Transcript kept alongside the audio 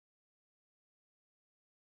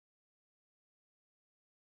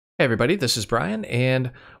Hey everybody, this is Brian,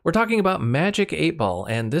 and we're talking about Magic 8 Ball,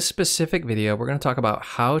 and this specific video we're going to talk about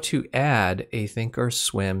how to add a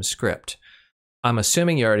Thinkorswim script. I'm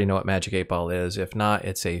assuming you already know what Magic 8 Ball is. If not,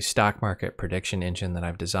 it's a stock market prediction engine that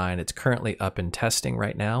I've designed. It's currently up in testing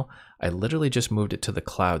right now. I literally just moved it to the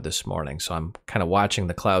cloud this morning, so I'm kind of watching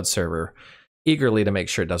the cloud server eagerly to make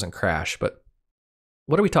sure it doesn't crash. But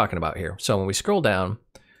what are we talking about here? So when we scroll down,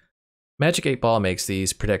 Magic 8 Ball makes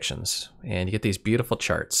these predictions, and you get these beautiful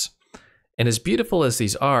charts. And as beautiful as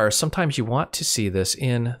these are, sometimes you want to see this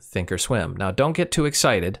in Thinkorswim. Now, don't get too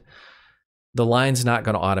excited. The line's not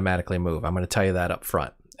going to automatically move. I'm going to tell you that up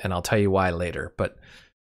front, and I'll tell you why later. But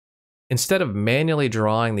instead of manually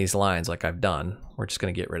drawing these lines like I've done, we're just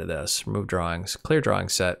going to get rid of this. Remove drawings, clear drawing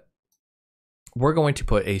set. We're going to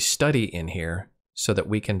put a study in here so that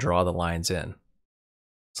we can draw the lines in.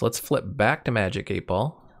 So let's flip back to Magic 8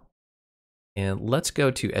 Ball. And let's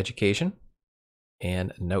go to Education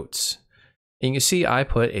and Notes. And you can see I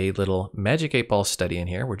put a little Magic 8 Ball study in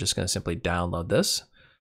here. We're just going to simply download this.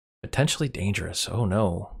 Potentially dangerous. Oh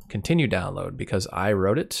no. Continue download because I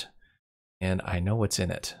wrote it and I know what's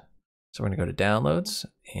in it. So we're going to go to Downloads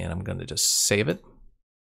and I'm going to just save it.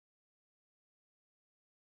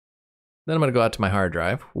 Then I'm going to go out to my hard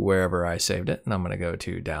drive, wherever I saved it, and I'm going to go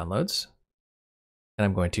to Downloads. And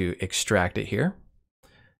I'm going to extract it here.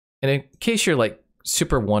 And in case you're like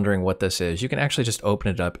super wondering what this is, you can actually just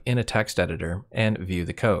open it up in a text editor and view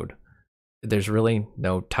the code. There's really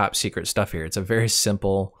no top secret stuff here. It's a very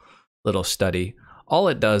simple little study. All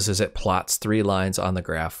it does is it plots 3 lines on the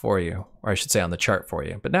graph for you, or I should say on the chart for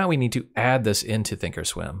you. But now we need to add this into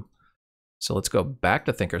Thinkorswim. So let's go back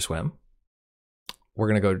to Thinkorswim. We're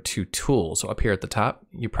going to go to Tools. So up here at the top,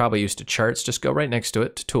 you're probably used to charts. Just go right next to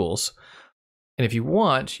it to Tools. And if you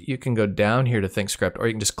want, you can go down here to ThinkScript, or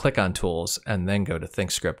you can just click on Tools and then go to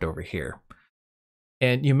ThinkScript over here.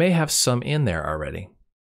 And you may have some in there already.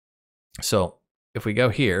 So if we go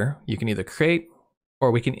here, you can either create or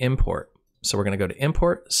we can import. So we're going to go to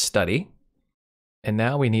Import, Study. And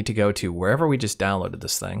now we need to go to wherever we just downloaded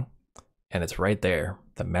this thing. And it's right there,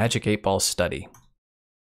 the Magic 8 Ball Study.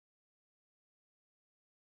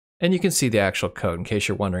 And you can see the actual code in case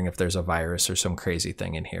you're wondering if there's a virus or some crazy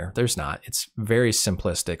thing in here. There's not. It's very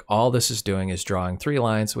simplistic. All this is doing is drawing 3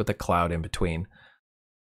 lines with a cloud in between.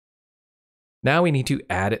 Now we need to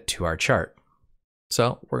add it to our chart.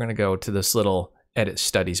 So we're going to go to this little Edit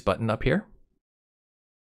Studies button up here.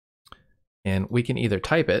 And we can either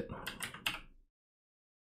type it.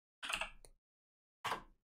 And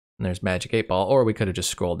there's Magic 8 Ball, or we could have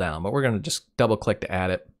just scrolled down, but we're going to just double click to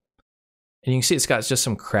add it. And you can see it's got just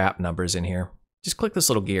some crap numbers in here. Just click this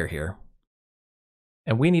little gear here.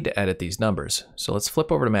 And we need to edit these numbers. So let's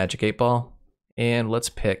flip over to Magic 8 Ball and let's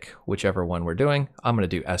pick whichever one we're doing. I'm going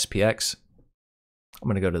to do SPX. I'm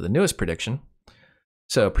going to go to the newest prediction.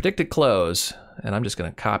 So predicted close, and I'm just going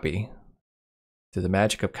to copy through the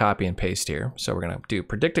magic of copy and paste here. So we're going to do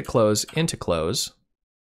predicted close into close.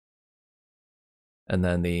 And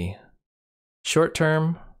then the short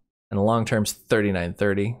term and the long term's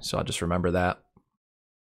 39.30, so I'll just remember that.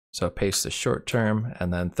 So paste the short term,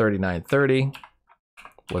 and then 39.30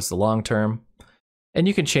 was the long term. And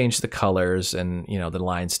you can change the colors and the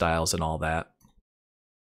line styles and all that.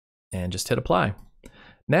 And just hit apply.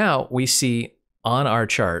 Now we see on our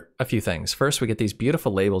chart a few things. First, we get these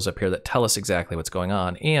beautiful labels up here that tell us exactly what's going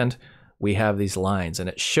on, and we have these lines, and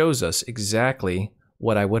it shows us exactly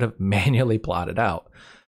what I would have manually plotted out.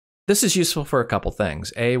 This is useful for a couple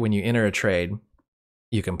things. A, when you enter a trade,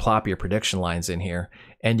 you can plop your prediction lines in here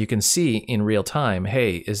and you can see in real time,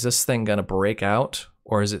 hey, is this thing going to break out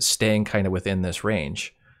or is it staying kind of within this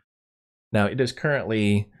range? Now, it is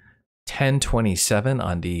currently 10:27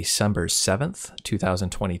 on December 7th,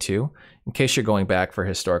 2022, in case you're going back for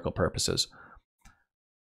historical purposes.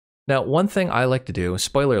 Now, one thing I like to do,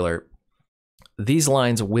 spoiler alert, these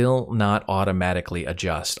lines will not automatically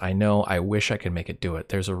adjust. I know, I wish I could make it do it.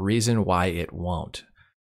 There's a reason why it won't.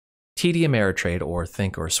 TD Ameritrade, or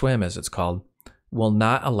Thinkorswim as it's called, will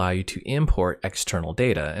not allow you to import external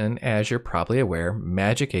data. And as you're probably aware,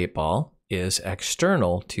 Magic 8 Ball is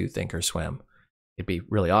external to Thinkorswim. It'd be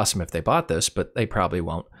really awesome if they bought this, but they probably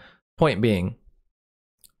won't. Point being,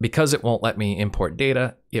 because it won't let me import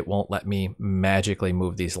data, it won't let me magically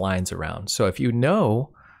move these lines around. So if you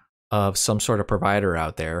know of some sort of provider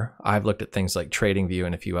out there, I've looked at things like TradingView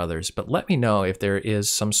and a few others, but let me know if there is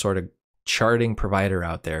some sort of charting provider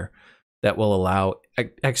out there that will allow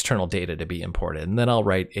external data to be imported. And then I'll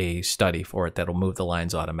write a study for it that'll move the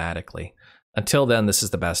lines automatically. Until then, this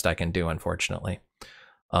is the best I can do, unfortunately.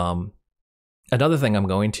 Another thing I'm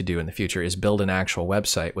going to do in the future is build an actual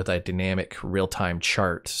website with a dynamic real-time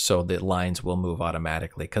chart so that lines will move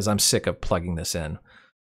automatically, because I'm sick of plugging this in.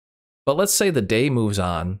 But let's say the day moves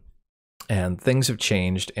on and things have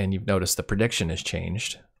changed and you've noticed the prediction has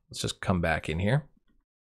changed. Let's just come back in here.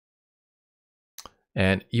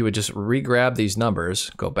 And you would just re-grab these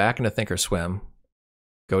numbers, go back into Thinkorswim,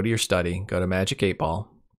 go to your study, go to Magic 8 Ball,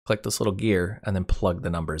 click this little gear, and then plug the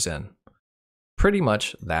numbers in. Pretty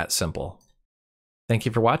much that simple. Thank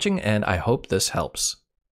you for watching, and I hope this helps.